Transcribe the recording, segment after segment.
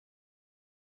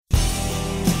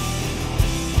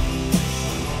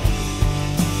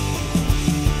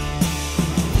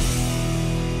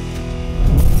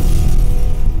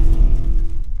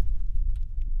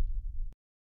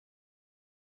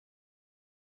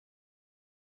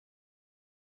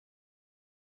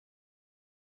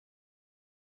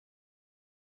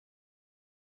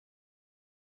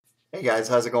Hey guys,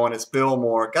 how's it going? It's Bill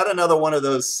Moore. Got another one of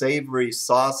those savory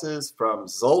sauces from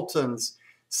Zoltons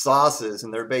Sauces,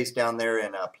 and they're based down there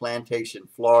in Plantation,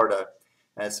 Florida.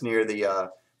 That's near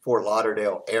the Fort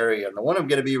Lauderdale area. And the one I'm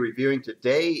going to be reviewing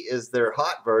today is their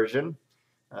hot version.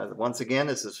 Once again,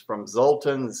 this is from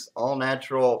Zoltons All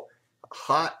Natural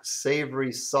Hot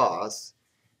Savory Sauce,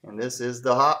 and this is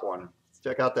the hot one. Let's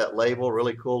check out that label,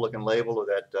 really cool looking label of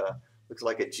that looks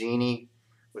like a genie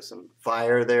with some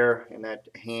fire there in that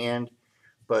hand.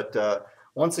 But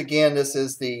once again, this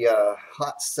is the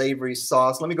hot savory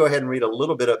sauce. Let me go ahead and read a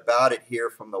little bit about it here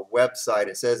from the website.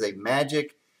 It says a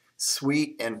magic,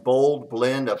 sweet, and bold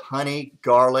blend of honey,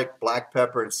 garlic, black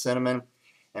pepper, and cinnamon,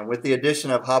 and with the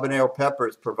addition of habanero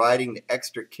peppers providing the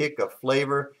extra kick of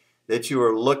flavor that you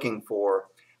are looking for.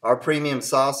 Our premium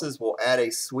sauces will add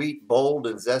a sweet, bold,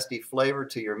 and zesty flavor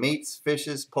to your meats,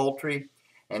 fishes, poultry,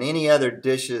 and any other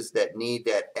dishes that need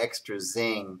that extra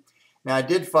zing. Now, I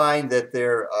did find that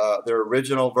their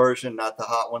original version, not the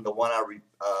hot one, the one I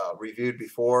reviewed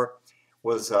before,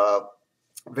 was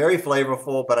very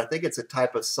flavorful, but I think it's a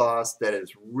type of sauce that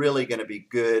is really going to be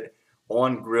good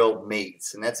on grilled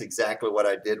meats, and that's exactly what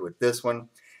I did with this one.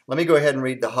 Let me go ahead and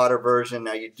read the hotter version.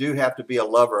 Now, you do have to be a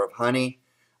lover of honey.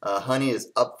 Honey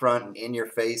is up front and in your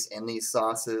face in these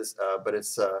sauces, but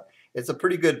it's a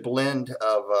pretty good blend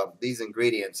of these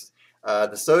ingredients.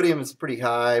 The sodium is pretty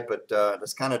high, but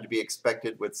that's kind of to be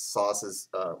expected with sauces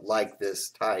like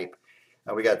this type.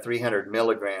 We got 300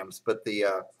 milligrams, but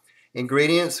the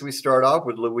ingredients, we start off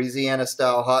with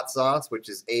Louisiana-style hot sauce, which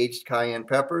is aged cayenne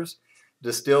peppers,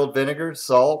 distilled vinegar,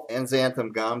 salt, and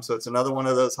xanthan gum. So it's another one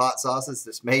of those hot sauces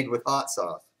that's made with hot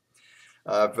sauce.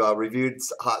 I've reviewed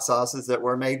hot sauces that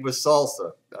were made with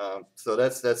salsa, so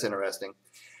that's interesting.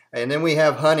 And then we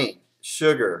have honey,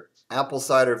 sugar, apple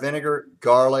cider vinegar,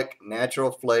 garlic, natural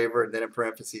flavor, and then in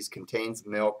parentheses contains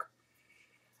milk,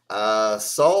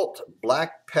 salt,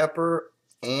 black pepper,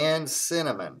 and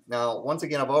cinnamon. Now, once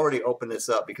again, I've already opened this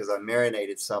up because I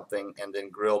marinated something and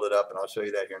then grilled it up, and I'll show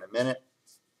you that here in a minute.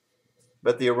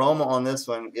 But the aroma on this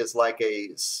one is like a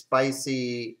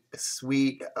spicy,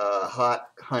 sweet, hot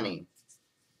honey.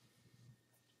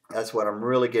 That's what I'm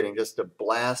really getting, just a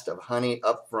blast of honey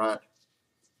up front.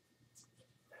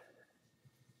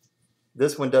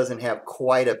 This one doesn't have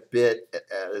quite a bit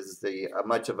as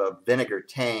much of a vinegar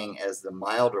tang as the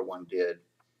milder one did.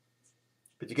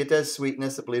 But you get that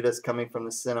sweetness, I believe that's coming from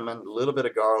the cinnamon, a little bit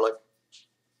of garlic,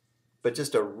 but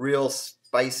just a real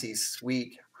spicy,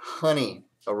 sweet honey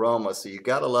aroma. So you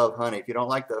gotta love honey. If you don't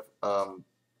like the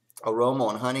aroma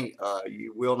on honey,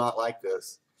 you will not like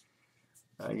this.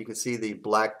 You can see the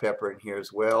black pepper in here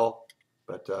as well,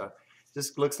 but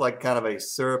this looks like kind of a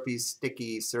syrupy,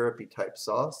 sticky, syrupy type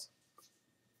sauce.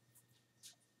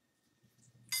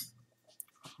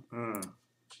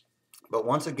 But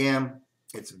once again,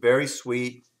 it's very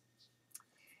sweet.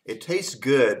 It tastes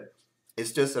good.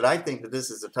 It's just that I think that this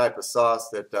is a type of sauce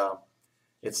that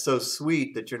it's so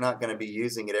sweet that you're not going to be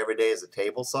using it every day as a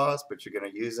table sauce, but you're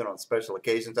going to use it on special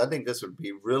occasions. I think this would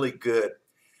be really good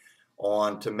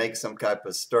to make some type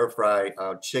of stir-fry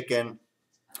chicken,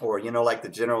 or like the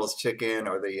General's chicken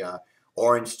or the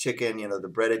orange chicken, the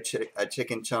breaded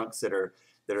chicken chunks that are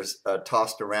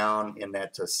tossed around in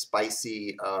that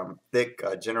spicy, thick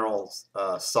General's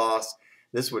sauce.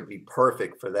 This would be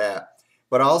perfect for that.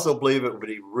 But I also believe it would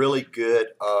be really good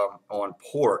on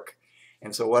pork.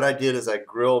 And so what I did is I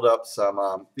grilled up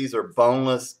some, these are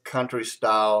boneless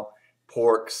country-style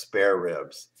pork spare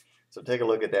ribs. So take a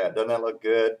look at that. Doesn't that look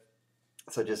good?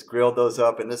 So just grilled those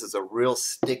up, and this is a real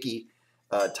sticky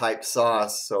type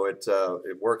sauce, so it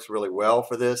works really well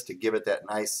for this to give it that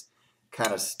nice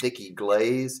kind of sticky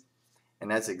glaze, and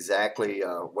that's exactly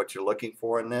what you're looking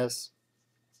for in this.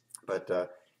 But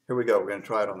here we go. We're going to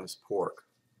try it on this pork.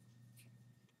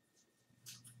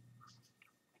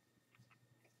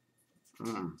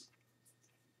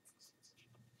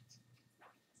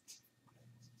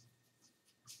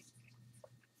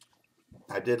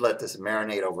 I did let this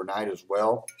marinate overnight as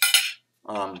well.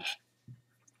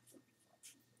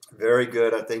 Very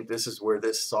good. I think this is where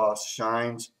this sauce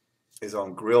shines, is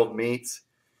on grilled meats.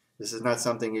 This is not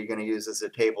something you're going to use as a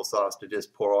table sauce to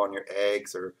just pour on your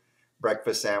eggs or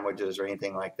breakfast sandwiches or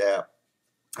anything like that.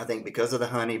 I think because of the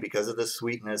honey, because of the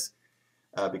sweetness,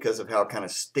 because of how kind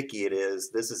of sticky it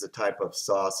is, this is a type of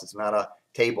sauce. It's not a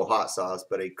table hot sauce,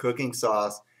 but a cooking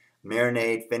sauce,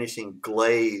 marinade, finishing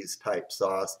glaze type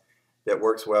sauce that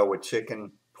works well with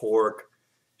chicken, pork,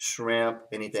 shrimp,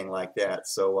 anything like that.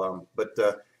 So,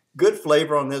 good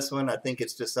flavor on this one. I think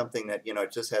it's just something that,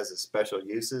 it just has a special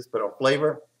uses. But on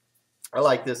flavor, I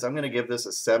like this. I'm going to give this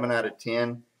a 7 out of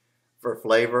 10 for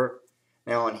flavor.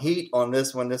 Now on heat on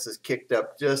this one, this is kicked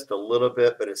up just a little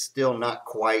bit, but it's still not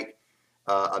quite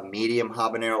a medium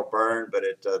habanero burn, but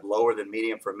it's lower than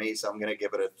medium for me, so I'm going to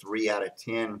give it a 3 out of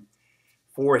 10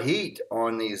 for heat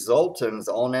on the Zoltons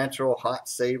all natural hot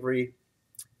savory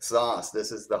sauce.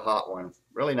 This is the hot one.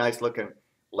 Really nice looking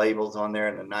labels on there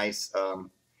and a nice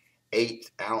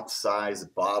 8-ounce size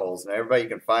bottles. And everybody, you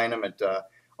can find them at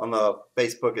on the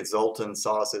Facebook at Zoltons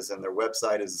Sauces, and their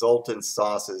website is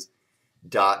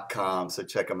zoltonsauces.com. So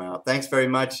check them out. Thanks very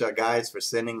much, guys, for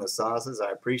sending the sauces.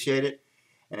 I appreciate it.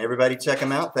 And everybody, check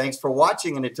them out. Thanks for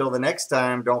watching. And until the next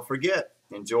time, don't forget,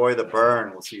 enjoy the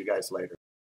burn. We'll see you guys later.